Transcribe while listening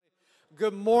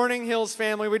Good morning, Hills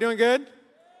family. We doing good?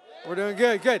 We're doing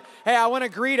good, good. Hey, I want to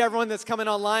greet everyone that's coming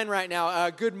online right now.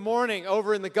 Good morning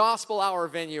over in the Gospel Hour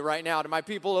venue right now to my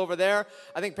people over there.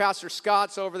 I think Pastor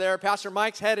Scott's over there. Pastor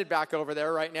Mike's headed back over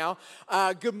there right now.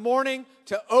 Good morning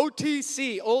to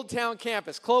OTC, Old Town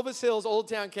Campus, Clovis Hills, Old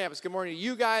Town Campus. Good morning to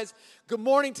you guys. Good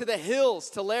morning to the Hills,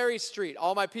 to Larry Street.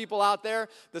 All my people out there,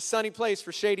 the sunny place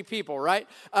for shady people, right?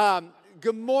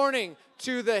 Good morning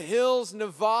to the Hills,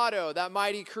 Nevada, that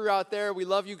mighty crew out there. We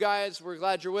love you guys. We're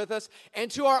glad you're with us. And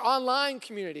to our online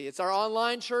community. It's our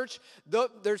online church.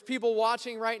 There's people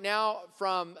watching right now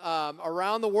from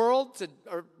around the world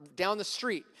or down the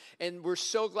street. And we're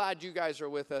so glad you guys are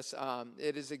with us.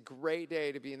 It is a great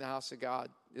day to be in the house of God,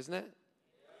 isn't it?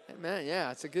 Amen.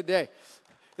 Yeah, it's a good day.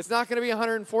 It's not going to be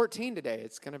 114 today.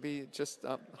 It's going to be just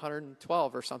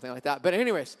 112 or something like that. But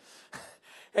anyways...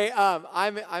 Hey,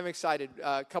 I'm excited.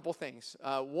 A couple things.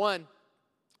 One,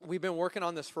 we've been working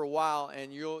on this for a while,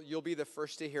 and you'll be the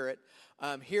first to hear it.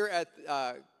 Here at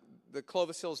the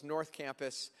Clovis Hills North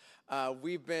Campus,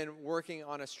 we've been working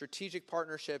on a strategic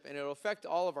partnership, and it'll affect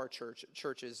all of our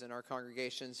churches and our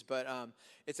congregations, but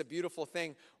it's a beautiful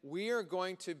thing. We are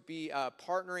going to be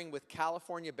partnering with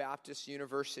California Baptist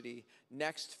University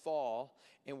next fall,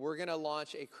 and we're going to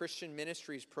launch a Christian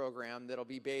ministries program that'll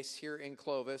be based here in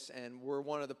Clovis, and we're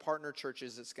one of the partner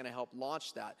churches that's going to help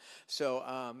launch that. So,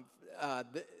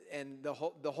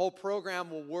 the whole program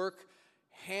will work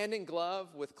hand in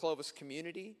glove with Clovis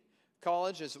Community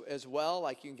College as well.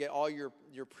 Like, you can get all your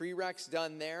prereqs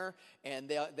done there, and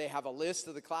they have a list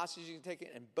of the classes you can take,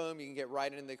 and boom, you can get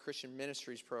right into the Christian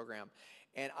ministries program.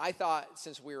 And I thought,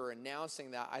 since we were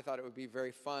announcing that, I thought it would be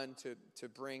very fun to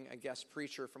bring a guest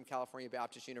preacher from California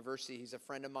Baptist University. He's a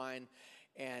friend of mine,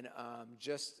 and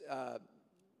just a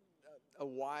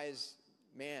wise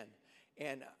man.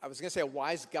 And I was going to say a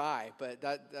wise guy, but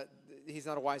that he's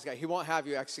not a wise guy. He won't have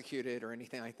you executed or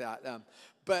anything like that.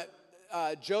 But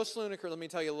Joe Sluniker, let me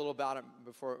tell you a little about him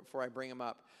before I bring him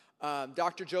up.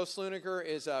 Dr. Joe Sluniker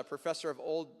is a professor of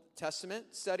Old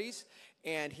Testament studies,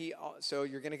 and so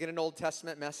you're going to get an Old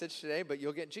Testament message today, but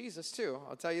you'll get Jesus too.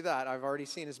 I'll tell you that. I've already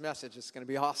seen his message. It's going to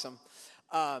be awesome.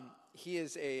 He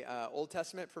is a Old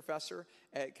Testament professor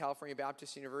at California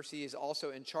Baptist University. He's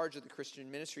also in charge of the Christian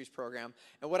Ministries program.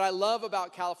 And what I love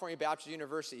about California Baptist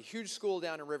University, huge school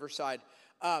down in Riverside,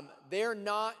 they're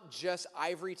not just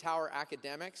ivory tower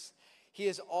academics. He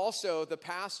is also the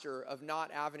pastor of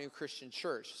Knott Avenue Christian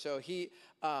Church. So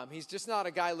he's just not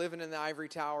a guy living in the ivory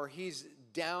tower. He's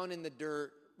down in the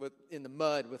dirt, in the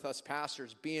mud with us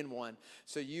pastors, being one.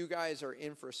 So you guys are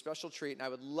in for a special treat, and I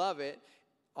would love it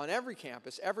on every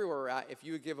campus, everywhere we're at, if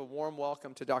you would give a warm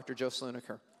welcome to Dr. Joe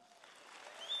Sluniker.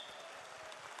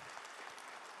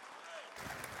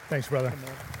 Thanks, brother.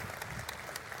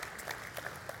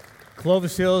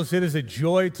 Clovis Hills, it is a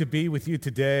joy to be with you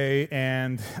today,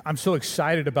 and I'm so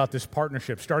excited about this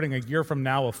partnership. Starting a year from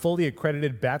now, a fully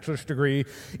accredited bachelor's degree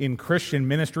in Christian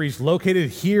ministries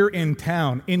located here in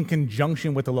town in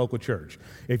conjunction with the local church.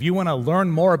 If you want to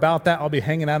learn more about that, I'll be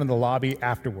hanging out in the lobby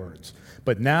afterwards.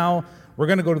 But now, we're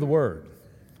going to go to the Word.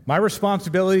 My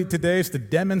responsibility today is to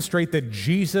demonstrate that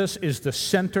Jesus is the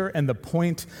center and the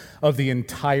point of the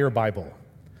entire Bible.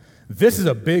 This is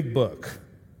a big book.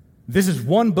 This is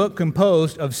one book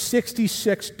composed of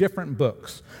 66 different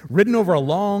books, written over a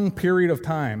long period of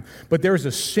time. But there is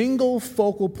a single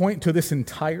focal point to this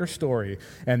entire story,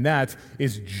 and that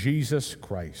is Jesus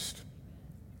Christ.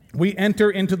 We enter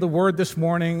into the Word this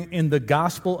morning in the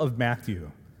Gospel of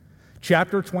Matthew,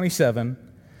 chapter 27,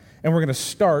 and we're going to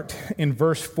start in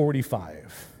verse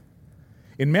 45.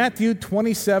 In Matthew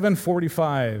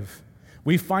 27:45,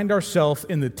 we find ourselves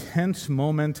in the tense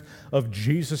moment of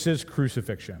Jesus'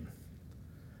 crucifixion.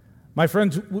 My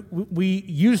friends, we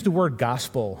use the word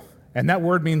gospel, and that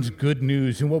word means good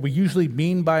news. And what we usually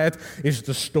mean by it is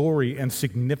the story and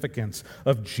significance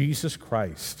of Jesus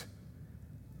Christ.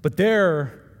 But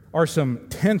there are some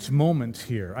tense moments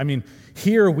here. I mean,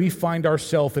 here we find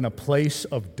ourselves in a place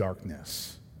of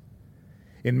darkness.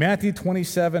 In Matthew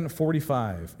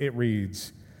 27:45, it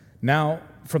reads, "Now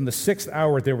from the 6th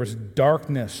hour there was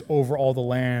darkness over all the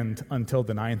land until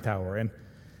the 9th hour."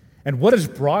 And what has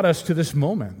brought us to this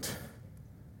moment?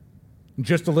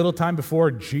 Just a little time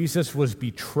before, Jesus was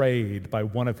betrayed by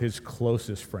one of his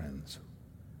closest friends,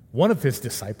 one of his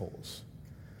disciples.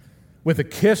 With a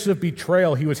kiss of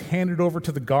betrayal, he was handed over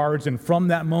to the guards, and from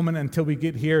that moment until we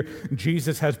get here,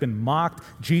 Jesus has been mocked,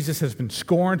 Jesus has been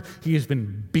scorned, he has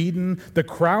been beaten. The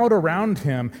crowd around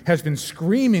him has been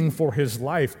screaming for his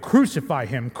life, crucify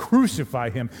him,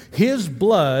 his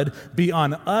blood be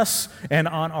on us and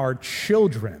on our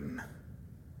children.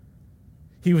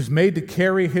 He was made to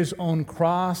carry his own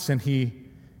cross, and he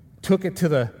took it to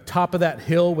the top of that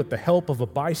hill with the help of a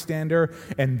bystander,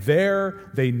 and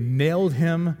there they nailed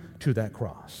him to that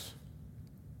cross.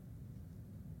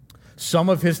 Some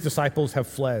of his disciples have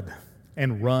fled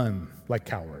and run like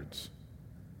cowards.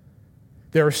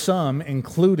 There are some,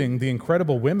 including the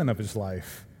incredible women of his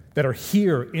life, that are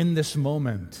here in this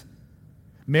moment.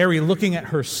 Mary looking at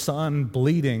her son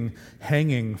bleeding,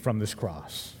 hanging from this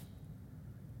cross.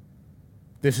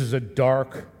 This is a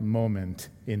dark moment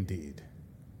indeed.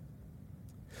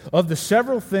 Of the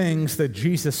several things that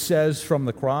Jesus says from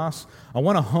the cross, I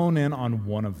want to hone in on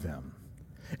one of them,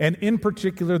 and in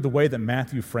particular, the way that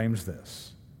Matthew frames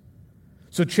this.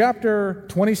 So chapter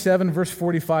 27, verse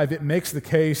 45, it makes the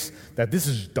case that this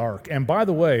is dark. And by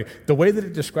the way that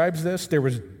it describes this, there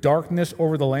was darkness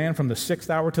over the land from the 6th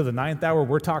hour to the 9th hour.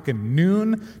 We're talking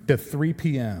noon to 3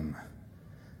 p.m.,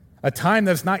 a time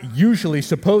that's not usually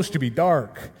supposed to be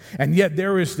dark. And yet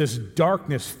there is this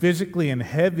darkness physically and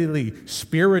heavily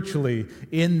spiritually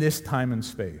in this time and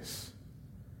space.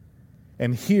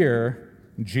 And here,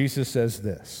 Jesus says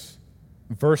this,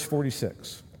 verse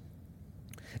 46.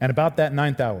 And about that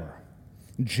 9th hour,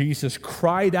 Jesus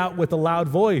cried out with a loud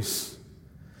voice,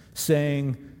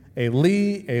 saying,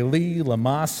 Eli, Eli,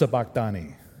 lama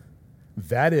sabachthani.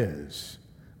 That is,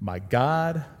 my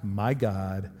God,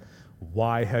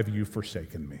 why have you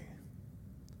forsaken me?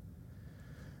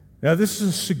 Now, this is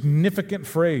a significant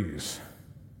phrase.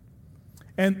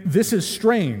 And this is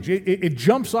strange. It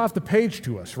jumps off the page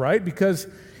to us, right? Because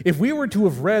if we were to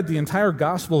have read the entire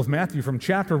Gospel of Matthew from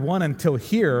chapter 1 until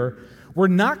here, we're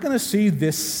not going to see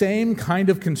this same kind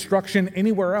of construction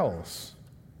anywhere else.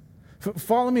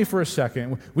 Follow me for a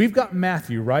second. We've got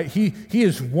Matthew, right? He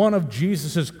is one of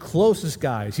Jesus' closest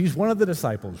guys. He's one of the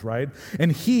disciples, right?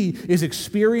 And he is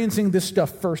experiencing this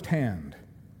stuff firsthand.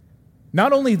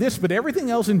 Not only this, but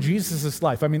everything else in Jesus'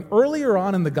 life. I mean, earlier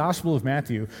on in the Gospel of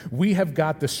Matthew, we have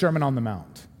got the Sermon on the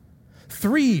Mount.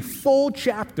 3 full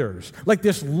chapters, like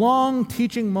this long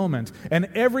teaching moment, and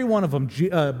every one of them,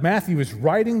 Matthew is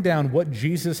writing down what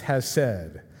Jesus has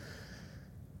said.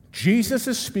 Jesus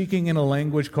is speaking in a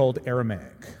language called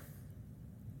Aramaic.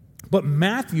 But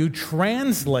Matthew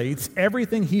translates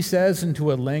everything he says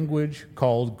into a language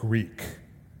called Greek.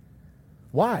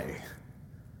 Why?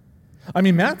 I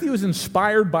mean, Matthew is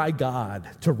inspired by God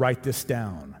to write this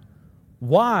down.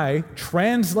 Why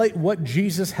translate what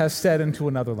Jesus has said into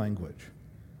another language?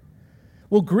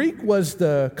 Well, Greek was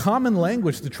the common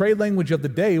language, the trade language of the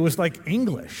day. It was like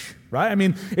English, right? I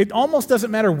mean, it almost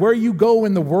doesn't matter where you go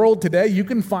in the world today, you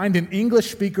can find an English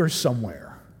speaker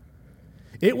somewhere.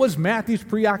 It was Matthew's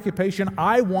preoccupation.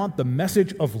 I want the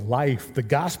message of life, the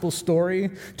gospel story,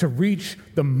 to reach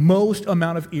the most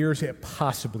amount of ears it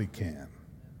possibly can.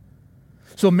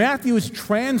 So Matthew is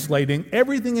translating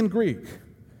everything in Greek.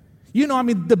 You know, I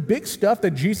mean, the big stuff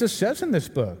that Jesus says in this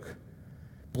book.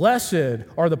 Blessed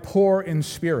are the poor in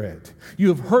spirit. You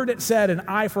have heard it said, an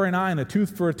eye for an eye and a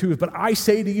tooth for a tooth. But I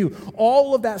say to you,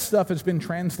 all of that stuff has been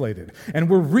translated. And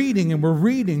we're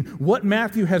reading what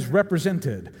Matthew has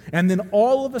represented. And then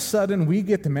all of a sudden, we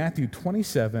get to Matthew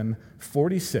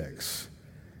 27:46.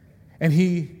 And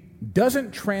he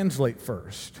doesn't translate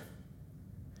first.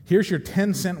 Here's your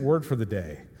 10-cent word for the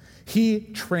day. He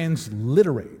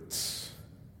transliterates.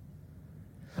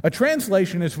 A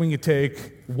translation is when you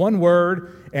take one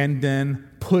word and then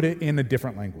put it in a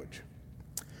different language.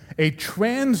 A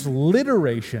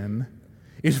transliteration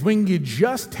is when you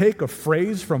just take a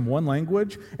phrase from one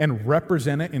language and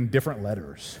represent it in different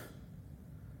letters.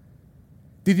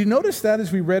 Did you notice that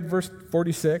as we read verse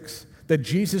 46? That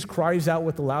Jesus cries out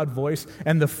with a loud voice,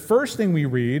 and the first thing we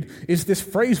read is this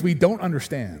phrase we don't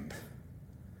understand.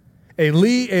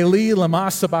 Eli, Eli, lama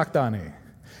sabachthani.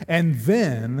 And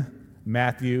then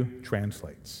Matthew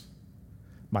translates,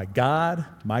 my God,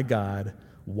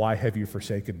 why have you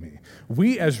forsaken me?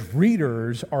 We as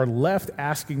readers are left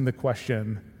asking the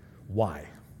question, why?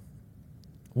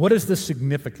 What is the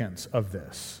significance of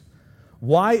this?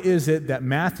 Why is it that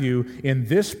Matthew, in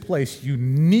this place,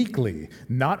 uniquely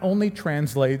not only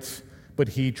translates, but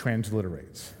he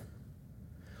transliterates?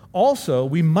 Also,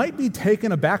 we might be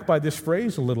taken aback by this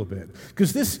phrase a little bit,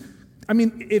 because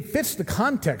it fits the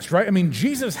context, right? I mean,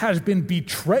 Jesus has been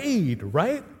betrayed,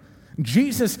 right?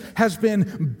 Jesus has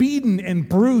been beaten and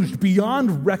bruised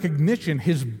beyond recognition.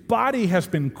 His body has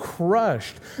been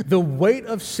crushed. The weight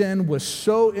of sin was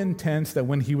so intense that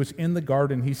when he was in the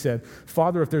garden, he said,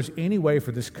 Father, if there's any way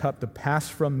for this cup to pass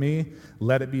from me,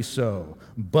 let it be so.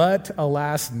 But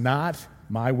alas, not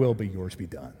my will, but yours be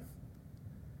done.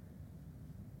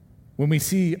 When we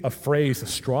see a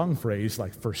strong phrase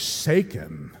like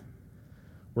forsaken,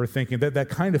 we're thinking that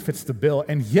kind of fits the bill.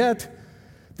 And yet,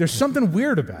 there's something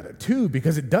weird about it, too,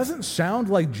 because it doesn't sound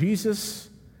like Jesus,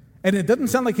 and it doesn't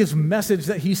sound like his message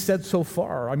that he said so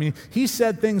far. I mean, he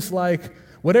said things like,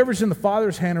 whatever's in the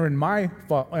Father's hand are in my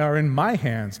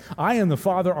hands. I and the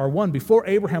Father are one. Before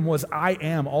Abraham was, I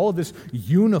am. All of this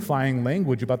unifying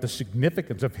language about the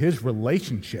significance of his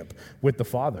relationship with the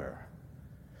Father.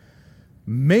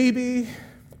 Maybe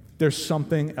there's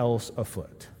something else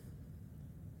afoot.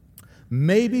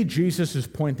 Maybe Jesus is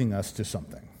pointing us to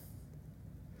something.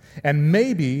 And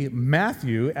maybe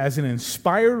Matthew, as an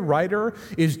inspired writer,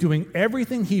 is doing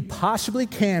everything he possibly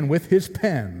can with his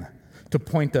pen to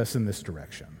point us in this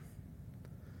direction.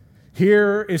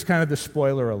 Here is kind of the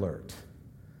spoiler alert.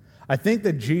 I think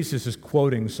that Jesus is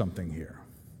quoting something here.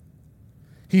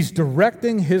 He's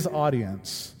directing his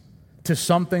audience to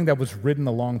something that was written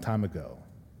a long time ago.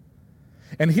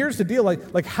 And here's the deal,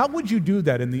 like how would you do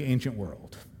that in the ancient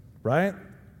world, right?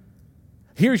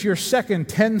 Here's your second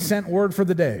 10-cent word for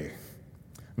the day,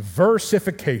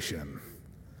 versification.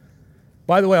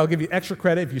 By the way, I'll give you extra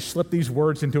credit if you slip these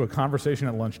words into a conversation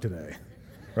at lunch today,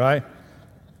 right?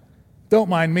 Don't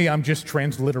mind me, I'm just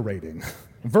transliterating,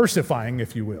 versifying,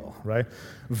 if you will, right?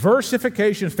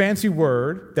 Versification, fancy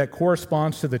word that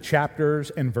corresponds to the chapters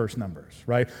and verse numbers,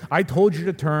 right? I told you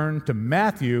to turn to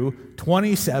Matthew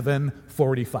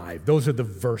 27:45. Those are the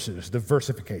verses, the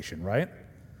versification, right?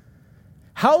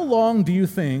 How long do you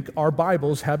think our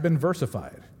Bibles have been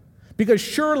versified? Because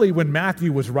surely when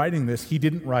Matthew was writing this, he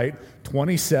didn't write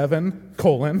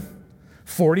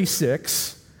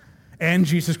 27:46, and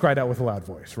Jesus cried out with a loud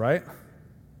voice, right?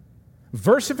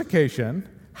 Versification,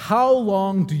 how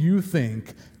long do you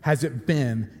think has it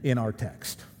been in our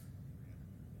text?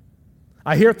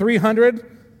 I hear 300.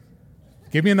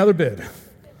 Give me another bid.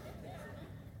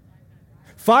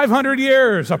 500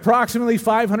 years, approximately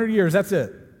 500 years, that's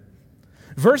it.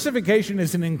 Versification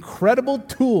is an incredible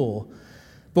tool,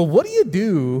 but what do you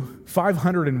do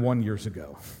 501 years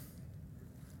ago?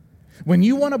 When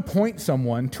you want to point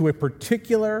someone to a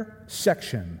particular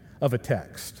section of a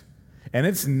text, and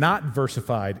it's not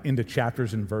versified into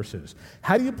chapters and verses,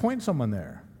 how do you point someone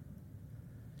there?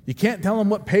 You can't tell them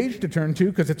what page to turn to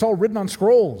because it's all written on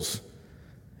scrolls.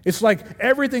 It's like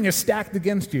everything is stacked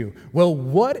against you. Well,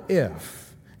 what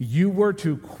if you were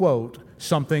to quote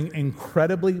something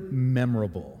incredibly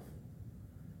memorable?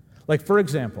 Like, for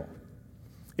example,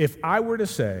 if I were to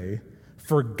say,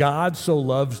 "For God so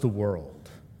loves the world,"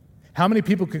 how many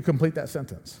people could complete that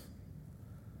sentence?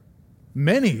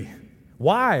 Many.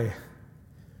 Why?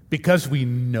 Because we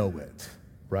know it,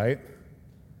 right?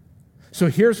 So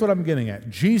here's what I'm getting at.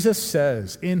 Jesus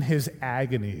says in his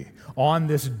agony on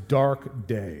this dark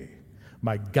day,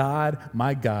 my God,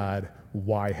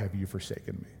 why have you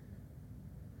forsaken me?"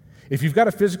 If you've got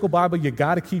a physical Bible, you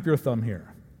got to keep your thumb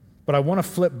here. But I want to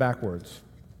flip backwards.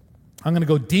 I'm going to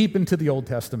go deep into the Old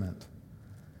Testament.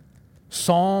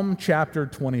 Psalm chapter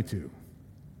 22.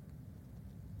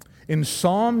 In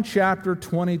Psalm chapter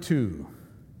 22,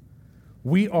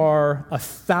 we are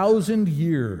 1,000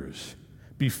 years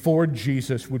before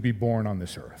Jesus would be born on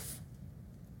this earth.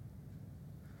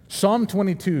 Psalm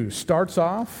 22 starts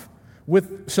off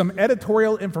with some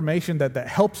editorial information that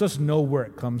helps us know where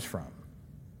it comes from.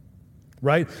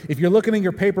 Right? If you're looking in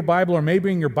your paper Bible or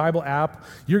maybe in your Bible app,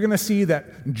 you're going to see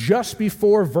that just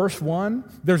before verse 1,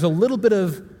 there's a little bit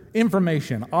of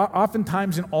information,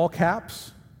 oftentimes in all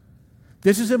caps.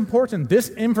 This is important. This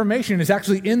information is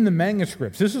actually in the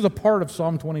manuscripts. This is a part of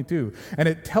Psalm 22, and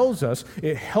it tells us,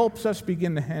 it helps us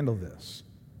begin to handle this.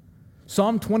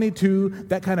 Psalm 22,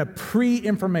 that kind of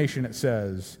pre-information, it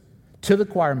says, to the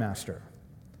choir master,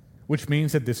 which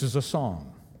means that this is a song.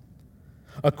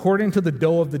 According to the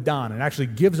doe of the dawn, it actually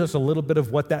gives us a little bit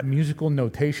of what that musical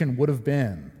notation would have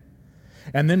been.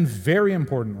 And then, very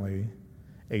importantly,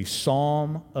 a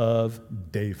psalm of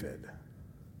David.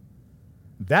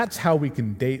 That's how we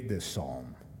can date this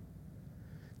psalm.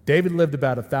 David lived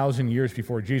about 1,000 years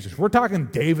before Jesus. We're talking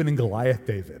David and Goliath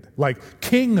David, like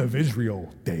King of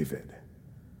Israel David.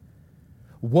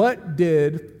 What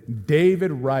did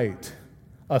David write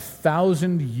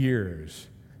 1,000 years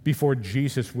before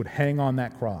Jesus would hang on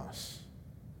that cross?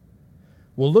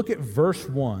 Well, look at verse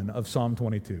 1 of Psalm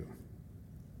 22.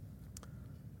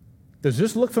 Does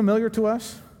this look familiar to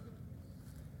us?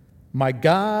 My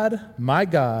God,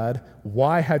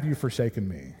 why have you forsaken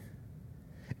me?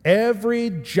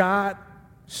 Every jot,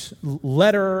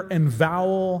 letter, and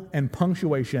vowel and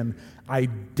punctuation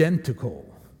identical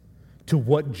to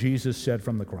what Jesus said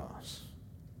from the cross.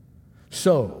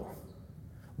 So,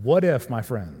 what if, my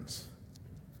friends,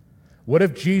 what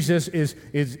if Jesus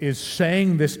is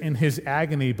saying this in his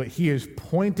agony, but he is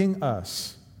pointing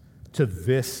us to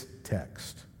this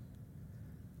text.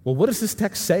 Well, what does this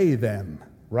text say then,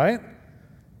 right?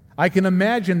 I can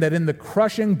imagine that in the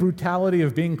crushing brutality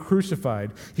of being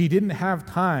crucified, he didn't have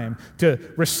time to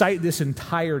recite this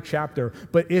entire chapter.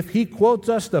 But if he quotes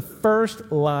us the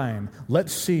first line,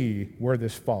 let's see where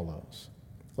this follows.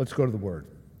 Let's go to the word.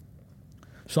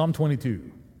 Psalm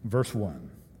 22, verse 1.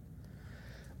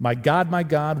 My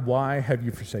God, why have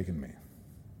you forsaken me?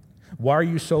 Why are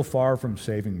you so far from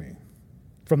saving me,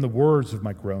 from the words of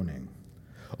my groaning?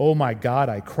 Oh my God,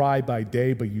 I cry by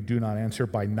day, but you do not answer,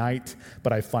 by night,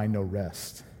 but I find no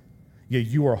rest. Yet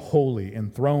you are holy,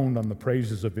 enthroned on the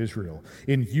praises of Israel.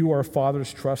 In you our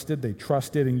fathers trusted, they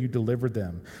trusted, and you delivered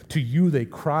them. To you they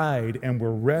cried and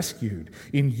were rescued.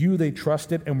 In you they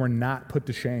trusted and were not put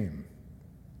to shame.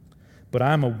 But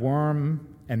I am a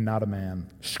worm and not a man,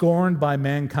 scorned by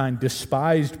mankind,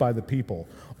 despised by the people.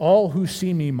 All who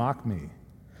see me mock me.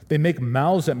 They make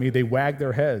mouths at me, they wag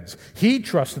their heads. He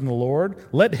trusts in the Lord,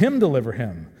 let him deliver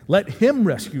him. Let him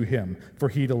rescue him, for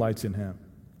he delights in him.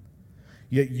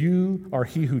 Yet you are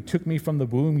he who took me from the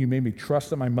womb. You made me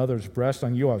trust at my mother's breast.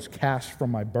 On you I was cast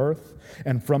from my birth,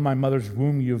 and from my mother's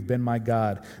womb you have been my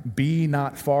God. Be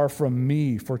not far from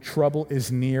me, for trouble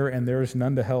is near, and there is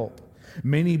none to help.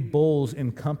 Many bulls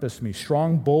encompass me.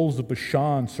 Strong bulls of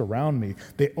Bashan surround me.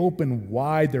 They open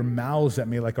wide their mouths at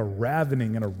me like a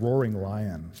ravening and a roaring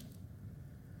lion.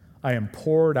 I am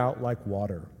poured out like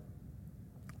water.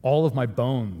 All of my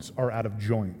bones are out of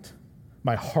joint.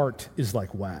 My heart is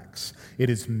like wax. It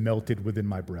is melted within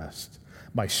my breast.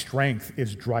 My strength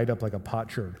is dried up like a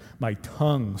potsherd. My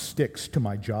tongue sticks to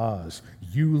my jaws.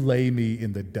 You lay me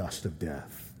in the dust of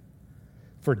death.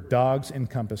 For dogs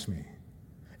encompass me.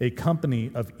 A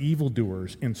company of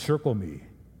evildoers encircle me.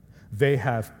 They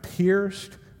have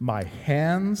pierced my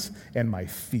hands and my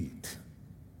feet.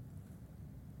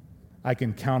 I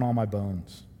can count all my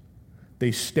bones.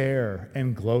 They stare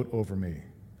and gloat over me.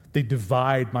 They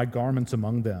divide my garments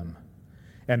among them,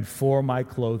 and for my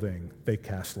clothing they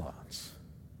cast lots.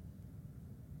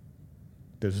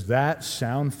 Does that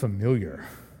sound familiar?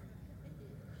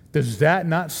 Does that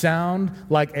not sound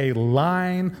like a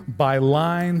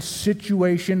line-by-line,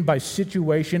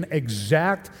 situation-by-situation,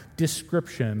 exact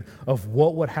description of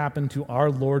what would happen to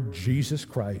our Lord Jesus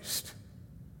Christ?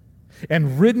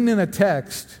 And written in a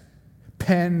text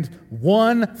penned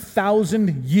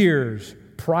 1,000 years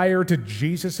prior to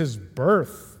Jesus'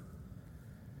 birth.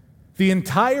 The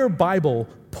entire Bible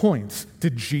points to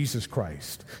Jesus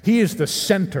Christ. He is the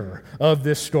center of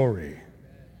this story.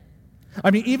 I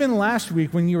mean, even last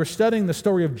week when you were studying the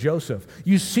story of Joseph,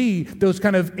 you see those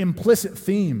kind of implicit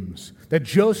themes, that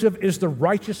Joseph is the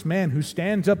righteous man who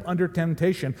stands up under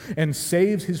temptation and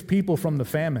saves his people from the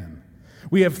famine.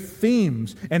 We have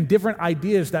themes and different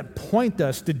ideas that point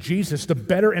us to Jesus, the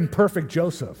better and perfect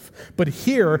Joseph. But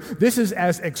here, this is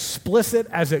as explicit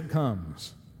as it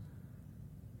comes.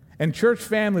 And church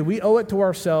family, we owe it to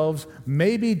ourselves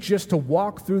maybe just to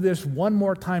walk through this one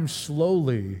more time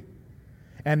slowly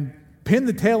and pin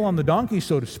the tail on the donkey,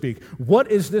 so to speak.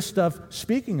 What is this stuff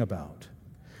speaking about?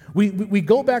 We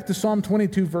go back to Psalm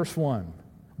 22, verse 1.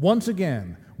 Once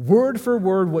again, word for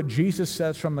word what Jesus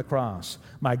says from the cross.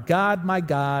 My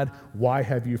God, why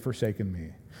have you forsaken me?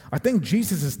 I think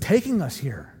Jesus is taking us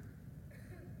here.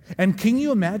 And can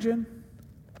you imagine?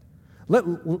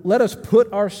 Let us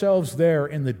put ourselves there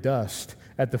in the dust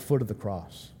at the foot of the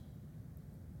cross.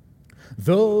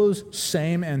 Those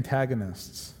same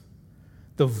antagonists,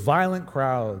 the violent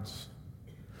crowds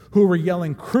who were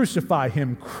yelling, crucify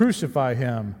him,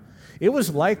 it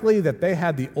was likely that they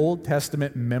had the Old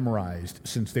Testament memorized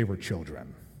since they were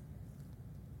children.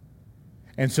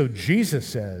 And so Jesus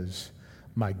says,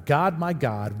 my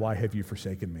God, why have you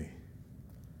forsaken me?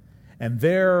 And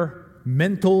their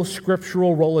mental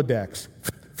scriptural Rolodex,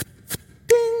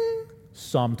 ding,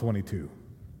 Psalm 22.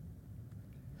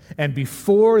 And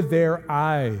before their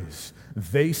eyes,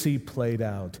 they see played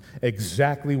out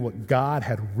exactly what God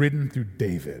had written through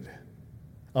David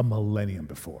a millennium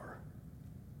before.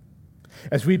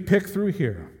 As we pick through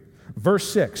here, verse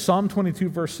 6, Psalm 22,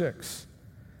 verse 6,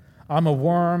 I'm a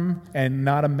worm and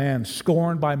not a man,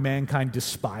 scorned by mankind,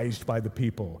 despised by the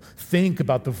people. Think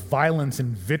about the violence and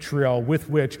vitriol with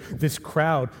which this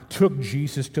crowd took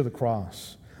Jesus to the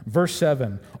cross. Verse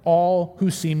 7, all who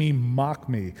see me mock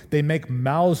me. They make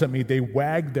mouths at me. They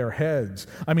wag their heads.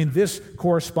 I mean, this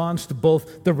corresponds to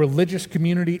both the religious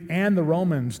community and the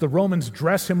Romans. The Romans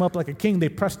dress him up like a king. They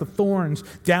press the thorns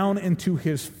down into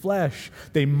his flesh.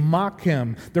 They mock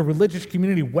him. The religious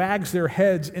community wags their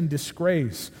heads in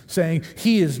disgrace, saying,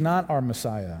 he is not our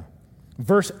Messiah.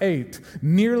 Verse 8,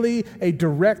 nearly a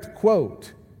direct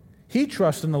quote. He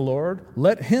trusts in the Lord.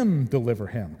 Let him deliver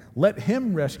him. Let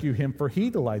him rescue him, for he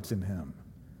delights in him.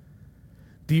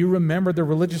 Do you remember the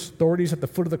religious authorities at the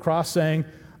foot of the cross saying,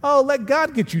 oh, let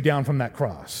God get you down from that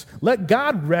cross. Let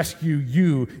God rescue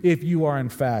you if you are in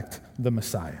fact the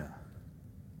Messiah.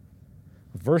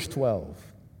 Verse 12,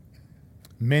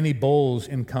 many bulls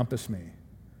encompass me.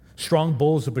 Strong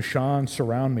bulls of Bashan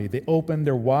surround me. They open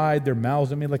their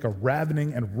mouths at me like a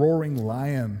ravening and roaring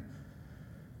lion.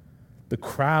 The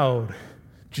crowd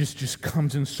just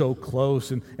comes in so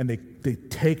close, and they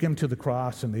take him to the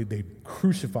cross, and they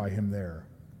crucify him there.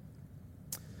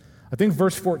 I think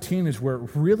verse 14 is where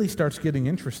it really starts getting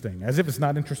interesting, as if it's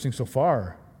not interesting so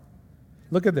far.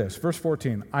 Look at this, verse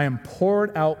 14. I am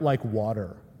poured out like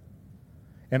water,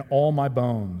 and all my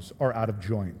bones are out of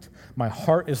joint. My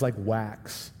heart is like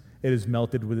wax. It is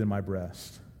melted within my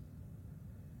breast.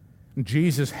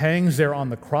 Jesus hangs there on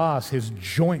the cross, his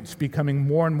joints becoming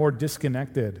more and more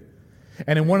disconnected.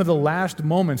 And in one of the last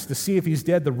moments to see if he's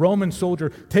dead, the Roman soldier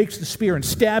takes the spear and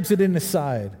stabs it in his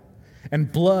side.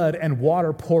 And blood and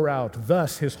water pour out.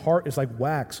 Thus his heart is like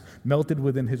wax melted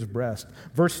within his breast.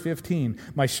 Verse 15,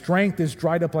 my strength is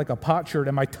dried up like a potsherd,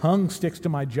 and my tongue sticks to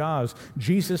my jaws.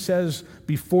 Jesus says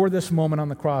before this moment on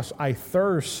the cross, I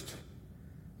thirst.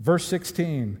 Verse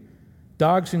 16,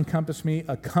 dogs encompass me,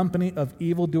 a company of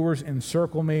evildoers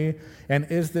encircle me. And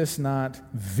is this not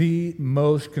the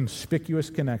most conspicuous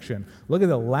connection? Look at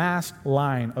the last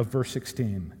line of verse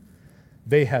 16.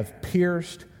 They have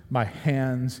pierced my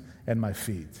hands and my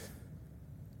feet.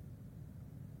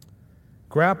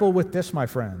 Grapple with this, my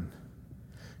friend.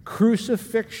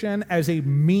 Crucifixion as a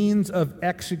means of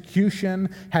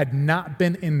execution had not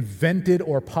been invented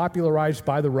or popularized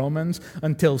by the Romans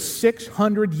until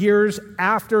 600 years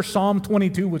after Psalm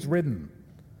 22 was written.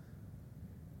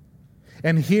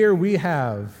 And here we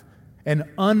have an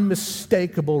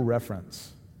unmistakable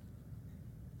reference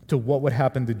to what would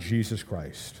happen to Jesus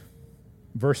Christ.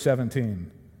 Verse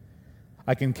 17,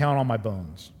 I can count on my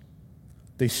bones.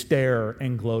 They stare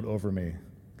and gloat over me.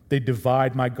 They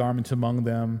divide my garments among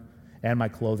them and my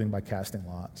clothing by casting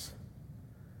lots.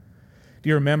 Do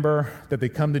you remember that they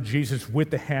come to Jesus with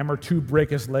the hammer to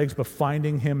break his legs, but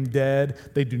finding him dead,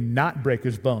 they do not break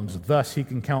his bones. Thus, he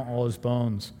can count all his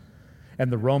bones.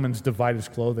 And the Romans divide his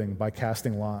clothing by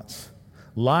casting lots.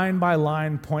 Line by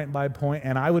line, point by point,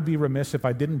 and I would be remiss if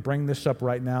I didn't bring this up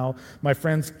right now. My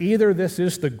friends, either this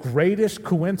is the greatest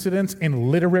coincidence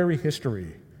in literary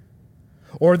history,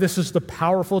 or this is the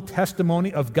powerful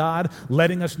testimony of God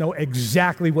letting us know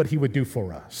exactly what he would do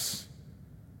for us.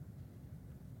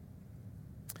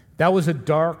 That was a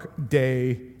dark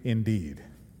day indeed.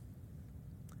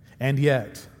 And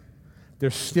yet,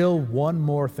 there's still one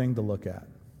more thing to look at.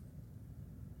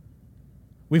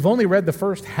 We've only read the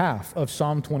first half of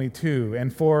Psalm 22,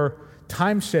 and for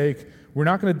time's sake, we're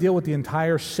not going to deal with the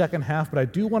entire second half, but I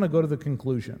do want to go to the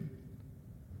conclusion.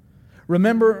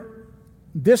 Remember,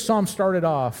 this psalm started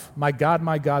off, my God,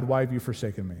 why have you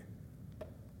forsaken me?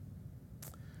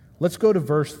 Let's go to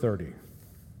verse 30.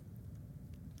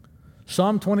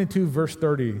 Psalm 22, verse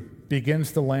 30,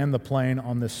 begins to land the plane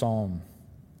on this psalm.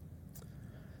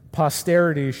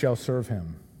 Posterity shall serve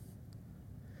him.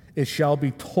 It shall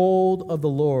be told of the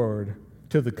Lord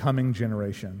to the coming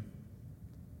generation.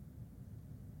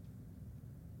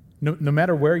 No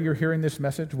matter where you're hearing this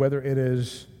message, whether it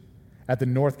is at the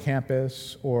North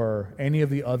Campus or any of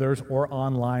the others or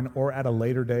online or at a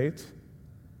later date,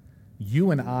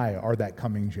 you and I are that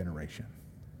coming generation.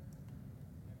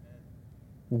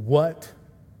 What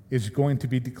is going to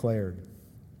be declared?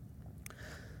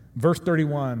 Verse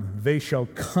 31, they shall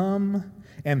come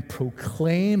and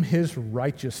proclaim his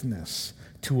righteousness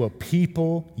to a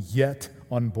people yet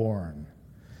unborn,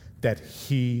 that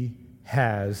he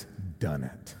has done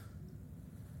it.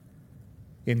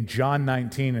 In John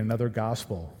 19, another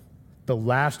gospel, the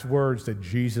last words that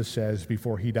Jesus says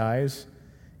before he dies,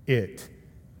 it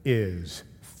is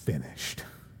finished.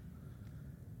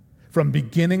 From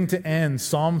beginning to end,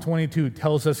 Psalm 22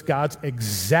 tells us God's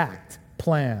exact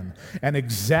plan, an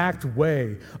exact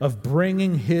way of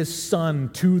bringing his son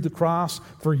to the cross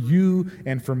for you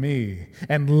and for me.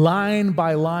 And line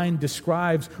by line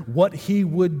describes what he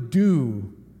would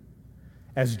do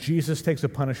as Jesus takes a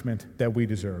punishment that we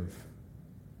deserve.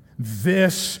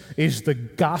 This is the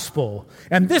gospel,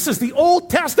 and this is the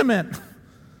Old Testament.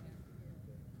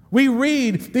 We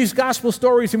read these gospel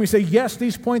stories and we say, yes,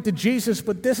 these point to Jesus,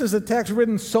 but this is a text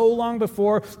written so long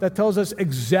before that tells us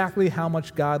exactly how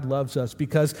much God loves us,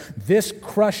 because this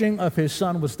crushing of his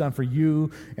son was done for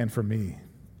you and for me.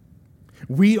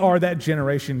 We are that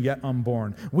generation yet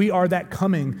unborn. We are that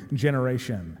coming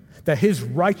generation that his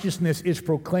righteousness is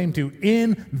proclaimed to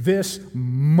in this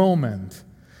moment.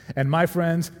 And my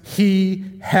friends,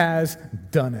 he has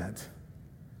done it.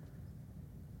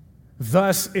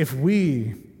 Thus, if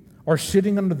we are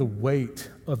sitting under the weight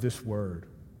of this word,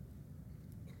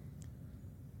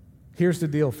 here's the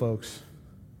deal, folks.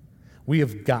 We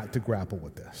have got to grapple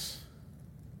with this.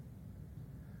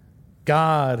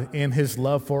 God, in his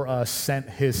love for us, sent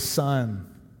his Son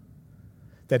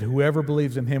that whoever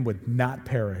believes in him would not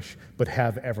perish but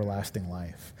have everlasting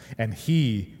life. And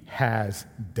he has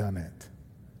done it.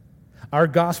 Our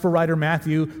gospel writer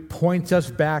Matthew points us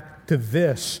back to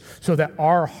this so that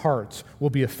our hearts will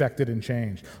be affected and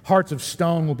changed. Hearts of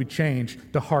stone will be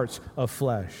changed to hearts of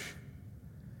flesh.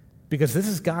 Because this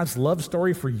is God's love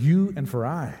story for you and for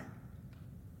I.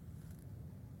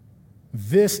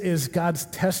 This is God's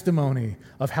testimony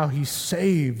of how he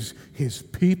saves his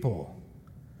people.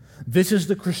 This is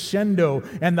the crescendo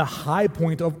and the high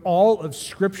point of all of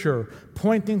Scripture,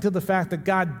 pointing to the fact that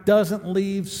God doesn't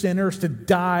leave sinners to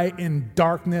die in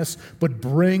darkness, but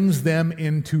brings them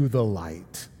into the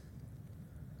light.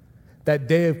 That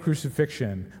day of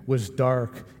crucifixion was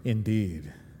dark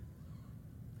indeed.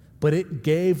 But it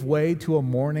gave way to a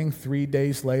morning 3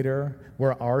 days later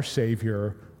where our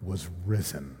Savior was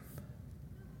risen.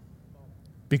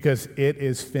 Because it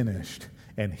is finished,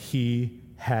 and he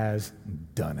has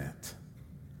done it.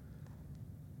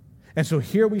 And so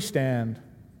here we stand,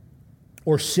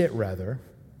 or sit rather,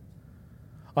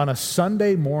 on a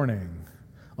Sunday morning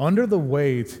under the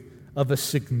weight of a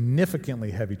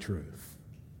significantly heavy truth.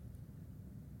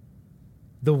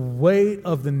 The weight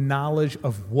of the knowledge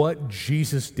of what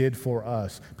Jesus did for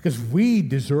us, because we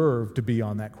deserve to be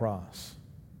on that cross.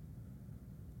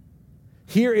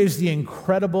 Here is the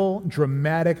incredible,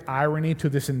 dramatic irony to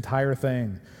this entire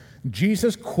thing.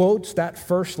 Jesus quotes that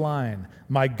first line,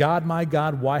 my God,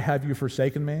 why have you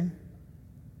forsaken me?"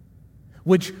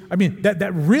 Which,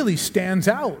 that really stands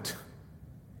out.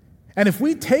 And if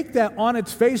we take that on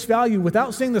its face value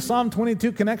without seeing the Psalm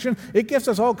 22 connection, it gives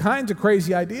us all kinds of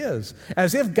crazy ideas.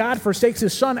 As if God forsakes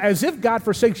his Son, as if God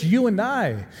forsakes you and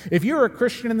I. If you're a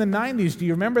Christian in the 90s, do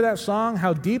you remember that song,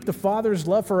 How Deep the Father's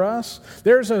Love for Us?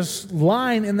 There's a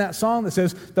line in that song that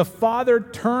says, the Father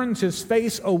turns his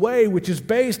face away, which is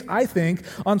based, I think,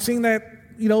 on seeing that,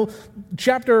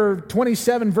 chapter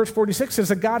 27, verse 46 says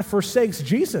that God forsakes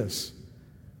Jesus.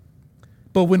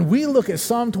 But when we look at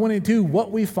Psalm 22,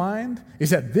 what we find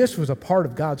is that this was a part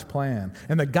of God's plan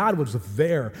and that God was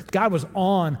there. God was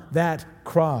on that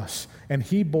cross, and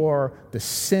he bore the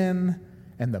sin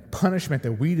and the punishment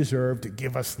that we deserve to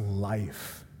give us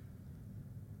life,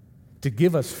 to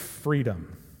give us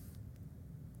freedom,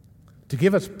 to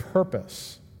give us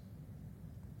purpose,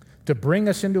 to bring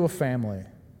us into a family,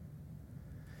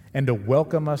 and to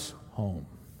welcome us home.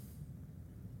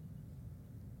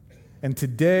 And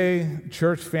today,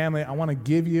 church family, I want to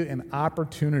give you an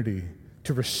opportunity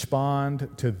to respond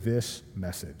to this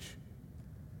message.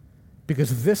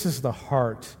 Because this is the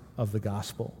heart of the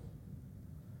gospel.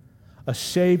 A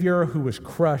Savior who was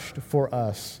crushed for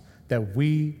us that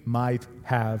we might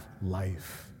have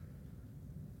life.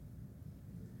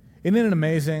 Isn't it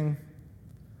amazing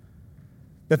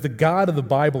that the God of the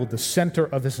Bible, the center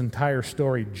of this entire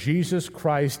story, Jesus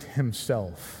Christ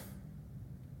himself,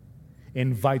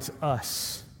 invites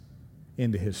us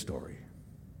into his story,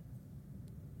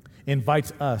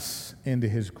 invites us into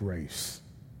his grace.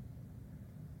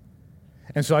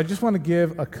 And so I just want to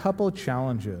give a couple of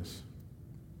challenges.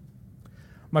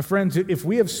 My friends, if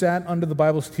we have sat under the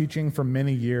Bible's teaching for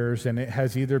many years and it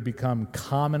has either become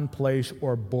commonplace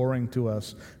or boring to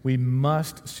us, we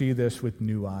must see this with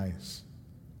new eyes.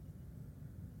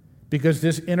 Because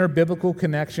this interbiblical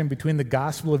connection between the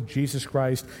gospel of Jesus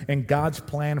Christ and God's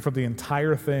plan for the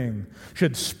entire thing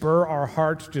should spur our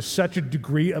hearts to such a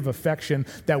degree of affection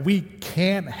that we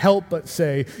can't help but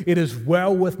say, "It is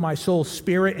well with my soul,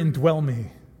 Spirit, indwell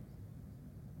me."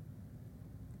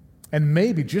 And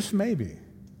maybe, just maybe,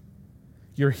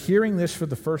 you're hearing this for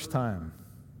the first time.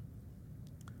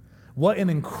 What an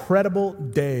incredible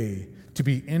day to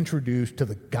be introduced to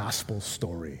the gospel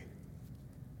story.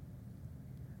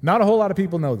 Not a whole lot of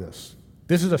people know this.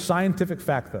 This is a scientific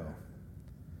fact, though.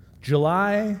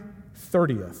 July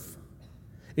 30th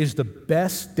is the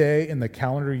best day in the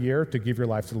calendar year to give your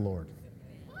life to the Lord.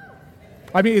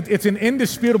 It's an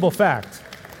indisputable fact.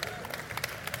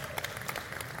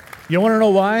 You want to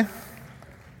know why?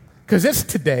 Because it's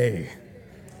today.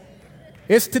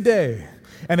 It's today.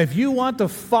 And if you want to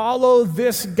follow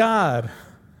this God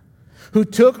who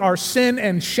took our sin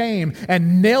and shame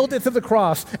and nailed it to the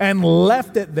cross and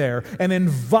left it there and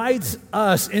invites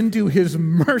us into his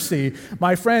mercy.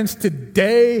 My friends,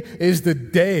 today is the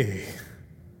day.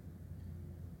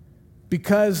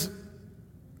 Because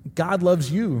God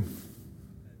loves you.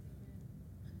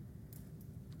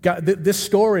 God, this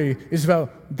story is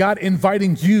about God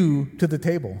inviting you to the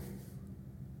table.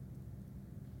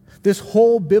 This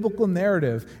whole biblical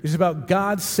narrative is about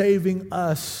God saving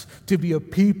us to be a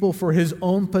people for his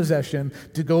own possession,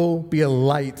 to go be a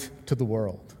light to the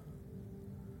world.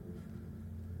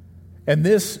 And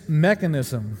this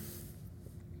mechanism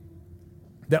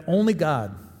that only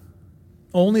God,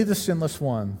 only the sinless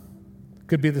one,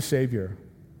 could be the Savior.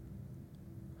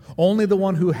 Only the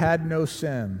one who had no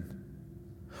sin.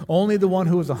 Only the one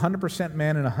who was 100%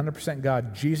 man and 100%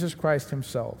 God, Jesus Christ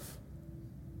himself.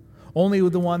 Only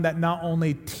the one that not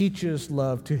only teaches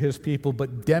love to his people,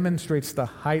 but demonstrates the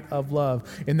height of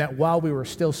love in that while we were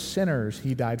still sinners,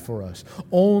 he died for us.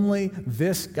 Only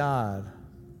this God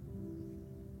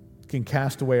can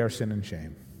cast away our sin and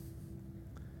shame.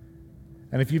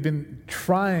 And if you've been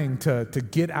trying to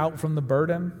get out from the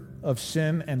burden of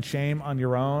sin and shame on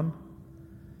your own,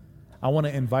 I want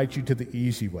to invite you to the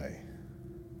easy way.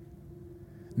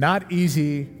 Not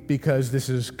easy because this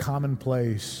is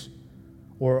commonplace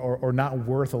or not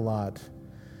worth a lot.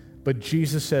 But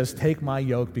Jesus says, take my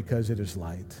yoke because it is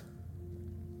light.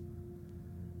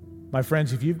 My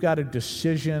friends, if you've got a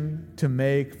decision to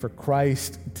make for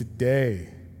Christ today,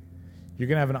 you're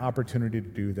going to have an opportunity to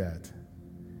do that.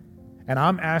 And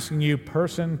I'm asking you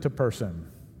person to person,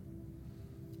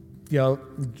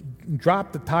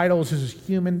 drop the titles. This is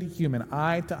human to human,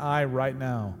 eye to eye right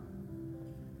now.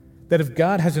 That if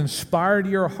God has inspired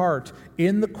your heart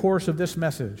in the course of this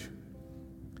message,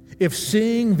 if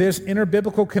seeing this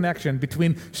interbiblical connection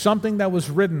between something that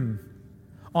was written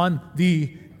on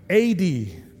the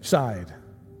AD side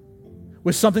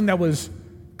with something that was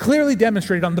clearly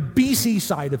demonstrated on the BC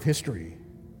side of history,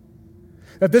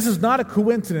 that this is not a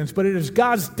coincidence, but it is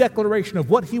God's declaration of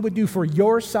what he would do for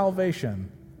your salvation.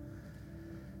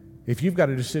 If you've got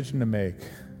a decision to make,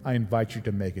 I invite you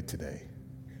to make it today.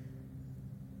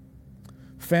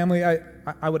 Family,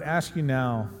 I would ask you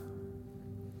now,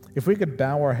 if we could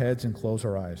bow our heads and close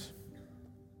our eyes.